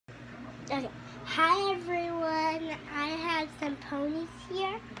Okay. Hi everyone. I have some ponies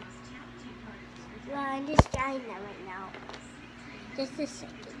here. Well, I'm just drying them right now. Just a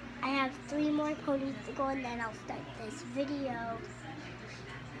second. I have 3 more ponies to go and then I'll start this video.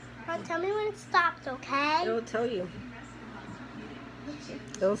 Tell me when it stops, okay? It'll tell you.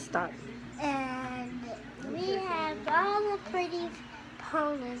 It'll stop. And we have all the pretty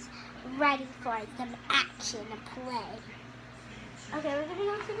ponies ready for some action and play. Okay, we're gonna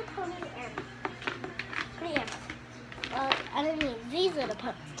go to the pony area. I don't mean these are the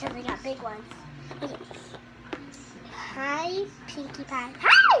ponies because they got big ones. Okay. Hi, Pinkie Pie.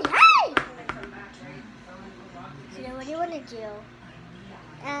 Hi! So what do you want to do?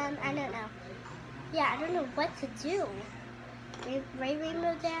 I don't know. Yeah, I don't know what to do. Right,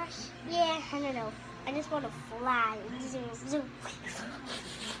 Rainbow Dash? Yeah, I don't know. I just want to fly. Zoom, zoom.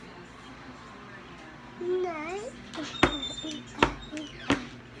 Nice.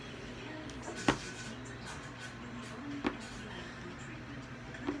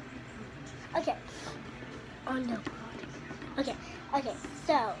 Okay. Oh no. Okay.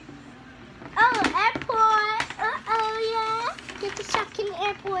 So. Oh, airport. Yeah. Get to Shopkins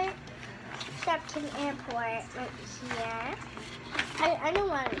Airport. Shopkins Airport right here. I don't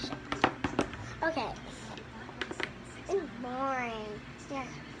want to shop. Okay. It's boring. Yeah.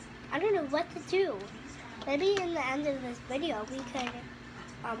 I don't know what to do. Maybe in the end of this video we could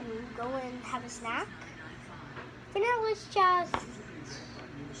go and have a snack. For now, let's just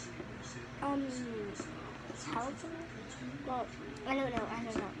tell them. Well, I don't know.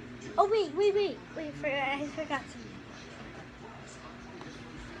 Oh wait! I forgot something.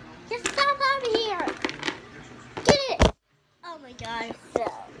 Just stop over here. Get it! Oh my god, it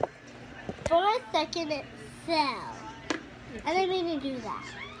fell. For a second, it fell. I didn't mean to do that.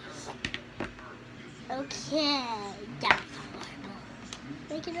 Okay, that's horrible.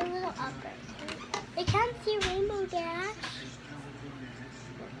 Make it a little upper. They can't see Rainbow Dash.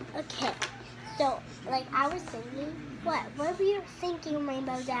 Okay, so like I was thinking, what were you thinking,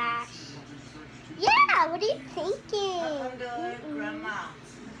 Rainbow Dash? Yeah, what are you thinking? Grandma.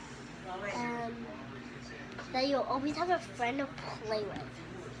 That you'll always have a friend to play with.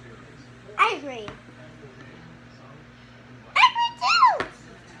 I agree. Too.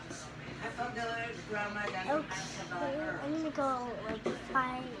 Okay, I'm gonna go like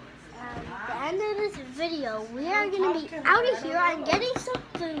find. The end of this video, we are gonna be out of here. I'm getting some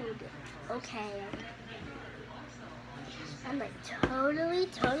food. Okay. I'm like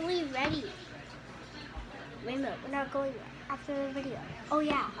totally ready. Wait a minute, we're not going after the video. Oh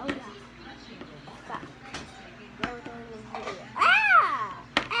yeah. Stop. Now we're doing the video. Ah!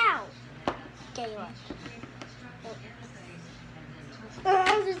 Ow! Okay, what?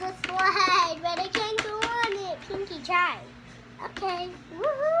 Oh, there's a slide, but I can't go on it. Pinkie, try. Okay.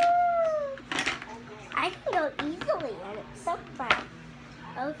 Woohoo! I can go easily, and it's so fun.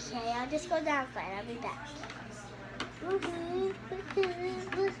 Okay, I'll just go down slide. I'll be back. Woohoo!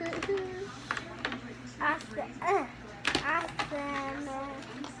 Awesome.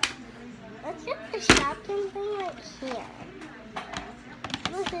 Let's get the Shopkins thing right here.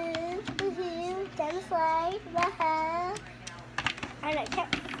 Woohoo! Down the slide. Woohoo! I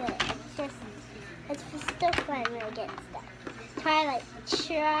can't sit. It's just still fun when I get stuck. Twilight,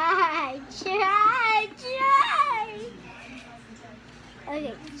 try.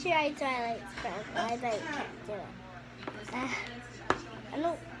 Okay, try Twilight Sparkle. I bet you can't do it.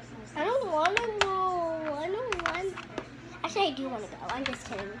 I don't want to go. Actually, I do want to go. I'm just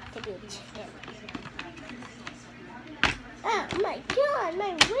kidding. To be a chicken. Oh my god,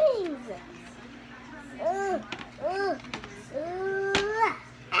 my wings!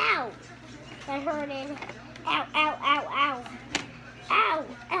 Ow! That hurted. Ow.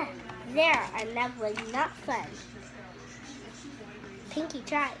 There, and that was not fun. Pinkie,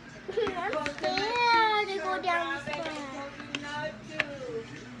 try. I'm scared to go down the slide.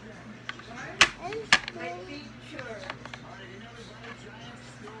 I'm scared.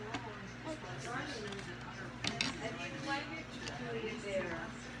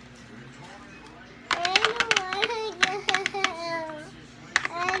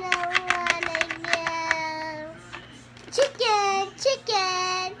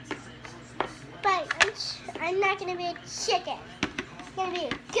 Chicken! But I'm not going to be a chicken. I'm going to be a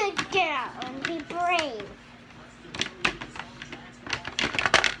good girl and be brave.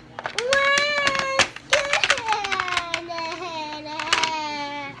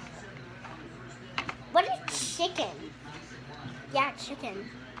 What is chicken? Yeah, chicken.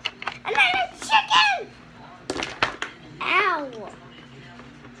 I'm not a chicken! Ow!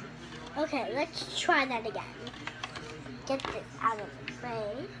 Okay, let's try that again. Get this out of the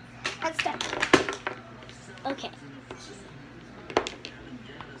way. Let's start. Okay.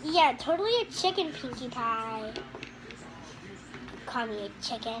 Yeah, totally a chicken, Pinkie Pie. Call me a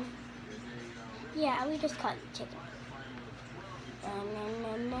chicken. Yeah, we just call you chicken.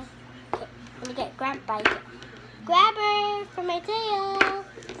 Okay, let me get grabbed by it. Grab her from my tail.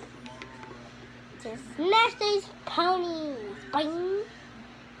 Just smash these ponies. Boing.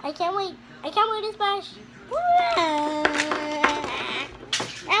 I can't wait. I can't wait to smash.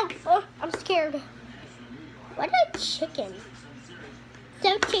 Ow! Oh, I'm scared. What a chicken.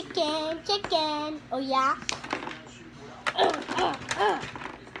 So chicken, chicken. Oh yeah.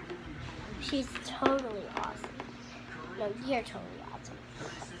 She's totally awesome. No, you're totally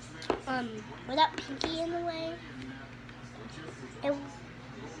awesome. Without Pinkie in the way.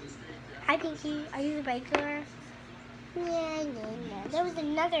 Hi Pinkie, are you the regular? Yeah. There was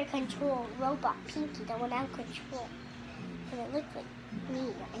another control robot Pinkie that went out of control. And it looked like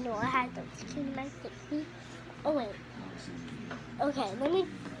me. I know I had those cute mice like me. Oh wait. Okay, let me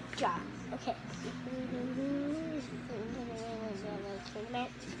draw. Okay.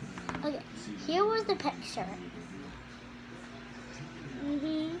 Okay, here was the picture.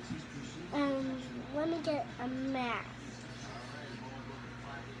 Let me get a map.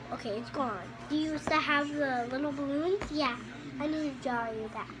 Okay, it's gone. Do you used to have the little balloons? Yeah, I need to draw you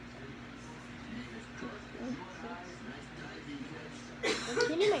that. The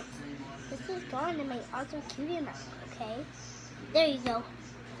cutie mark. This is gone and my awesome cutie mark, okay? There you go.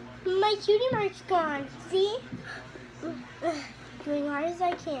 My cutie mark's gone. See? Doing hard as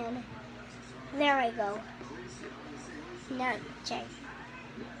I can. There I go. Now check.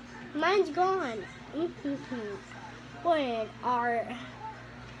 Mine's gone. What an art.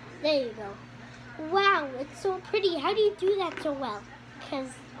 There you go. Wow, it's so pretty. How do you do that so well? Because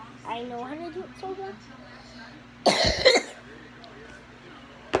I know how to do it so well.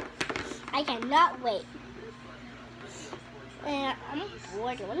 I cannot wait. And I'm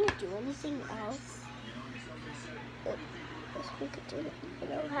bored. I want to do anything else. We could do it a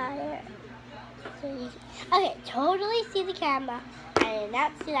little higher. Okay, totally see the camera. I did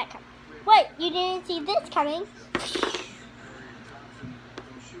not see that coming. Wait, you didn't see this coming?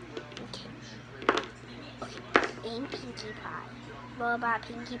 Okay, in Pinkie Pie. Robot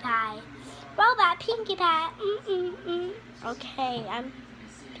Pinkie Pie. Robot Pinkie Pie. Okay, I'm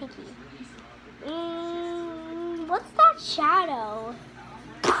Pinkie. What's that shadow?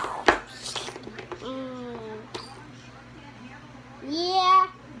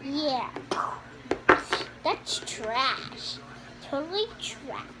 Yeah. That's trash. Totally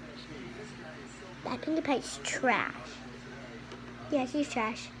trash. That Pinkie Pie's trash. Yeah, she's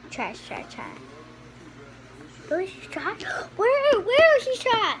trash. Trash. Where is she trash? Where is she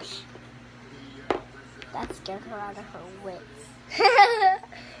trash? That scared her out of her wits.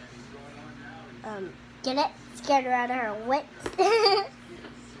 Get it? Scared her out of her wits.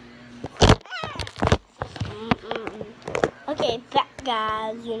 Okay, back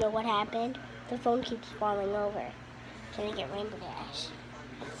guys, you know what happened? The phone keeps falling over. Can I get Rainbow Dash?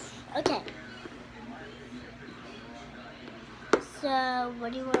 Okay. So,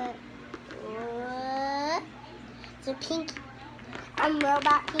 what do you want? So, Pinkie. I'm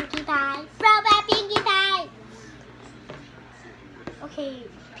Robot Pinkie Pie. Robot Pinkie Pie! Okay,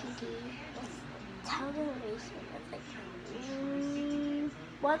 Pinkie. Let's tell the reason.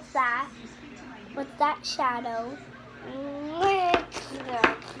 What's that? What's that shadow?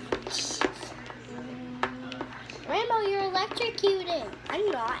 Rainbow, you're electrocuted.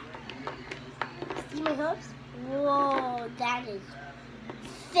 I'm not. See my hooves? Whoa, that is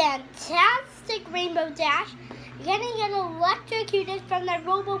fantastic, Rainbow Dash. You're gonna get electrocuted from the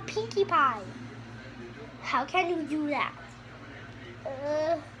Robo Pinkie Pie. How can you do that?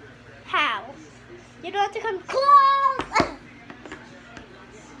 How? You don't have to come close.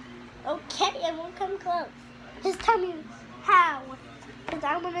 Okay, I won't come close. Just tell me how, because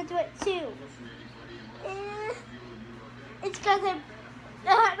I want to do it too. It's because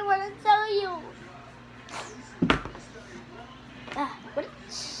I don't want to tell you. What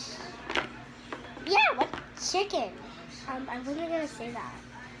chicken? I wasn't going to say that.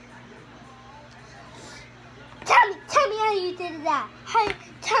 Tell me how you did that.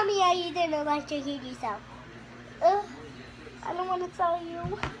 Tell me how you didn't electrocute yourself. I don't want to tell you.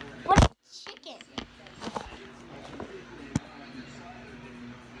 What chicken?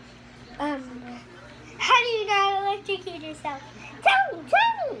 How do you not electrocute yourself? Tell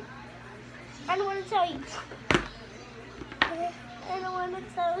me! I don't want to tell you. I don't want to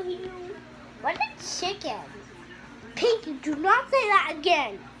tell you. What a chicken. Pinkie, do not say that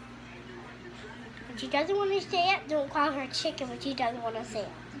again. When she doesn't want to say it, don't call her chicken when she doesn't want to say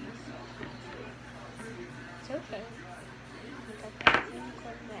it. okay.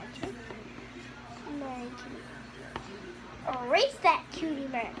 Erase that cutie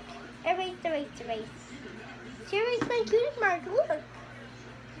mark. Erase. She erased my cutie mark. Look.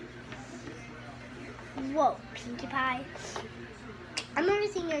 Whoa, Pinkie Pie. I'm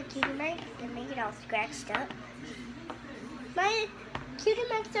erasing your cutie marks and make it all scratched up. My cutie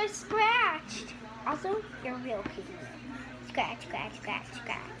marks are scratched. Also, your real cutie mark. Scratch.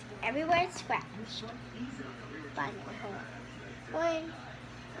 Everywhere it's scratched. Fine, one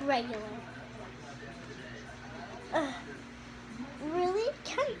regular. Really?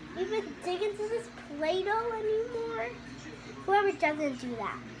 Can't even dig into this Play-Doh anymore? Whoever doesn't do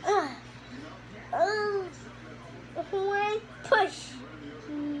that. One push.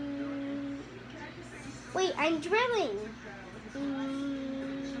 Wait, I'm drilling.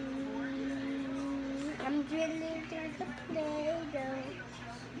 I'm drilling through the Play-Doh.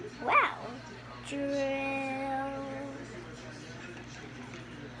 Wow. Drill.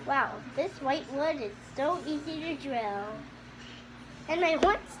 Wow, this white wood is so easy to drill. And my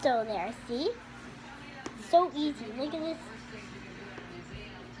horn's still there, see? So easy. Look at this.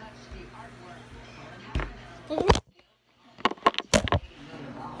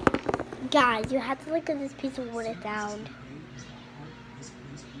 Guys, you have to look at this piece of wood I found.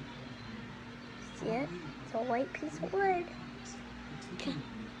 See it? It's a white piece of wood.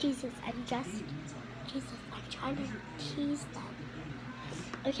 Jesus, I'm trying to tease them.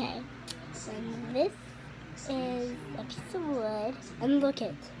 Okay, and this is a piece of wood, and look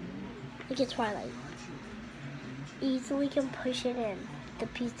at Twilight. Easily can push it in, the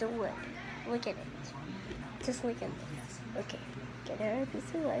piece of wood. Look at it. Just look at this. Okay, get her a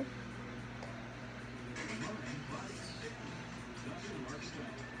piece of wood.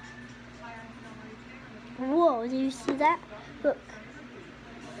 Whoa, do you see that? Look.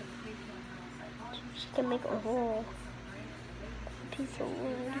 She can make a whole piece of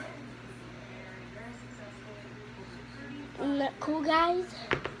wood. Isn't that cool, guys?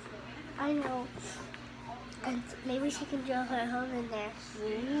 I know. And maybe she can drill her hole in there.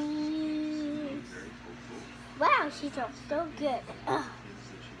 Wow, she drilled so good.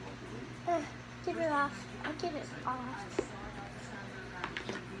 Get it off. I'll get it off.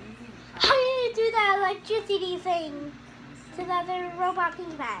 How do you do that electricity thing to the other robot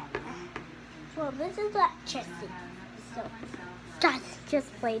Pinkie Pie? Well, this is electricity. So that's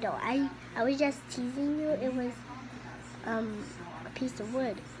just Play-Doh. I was just teasing you. It was a piece of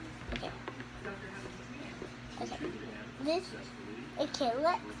wood. Okay. Let's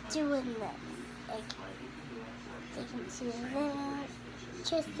do it next. Okay. So you can see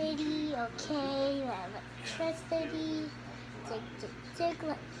electricity. Okay, electricity. Dig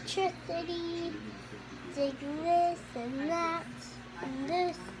electricity. Dig this and that and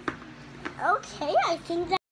this. Okay, I think that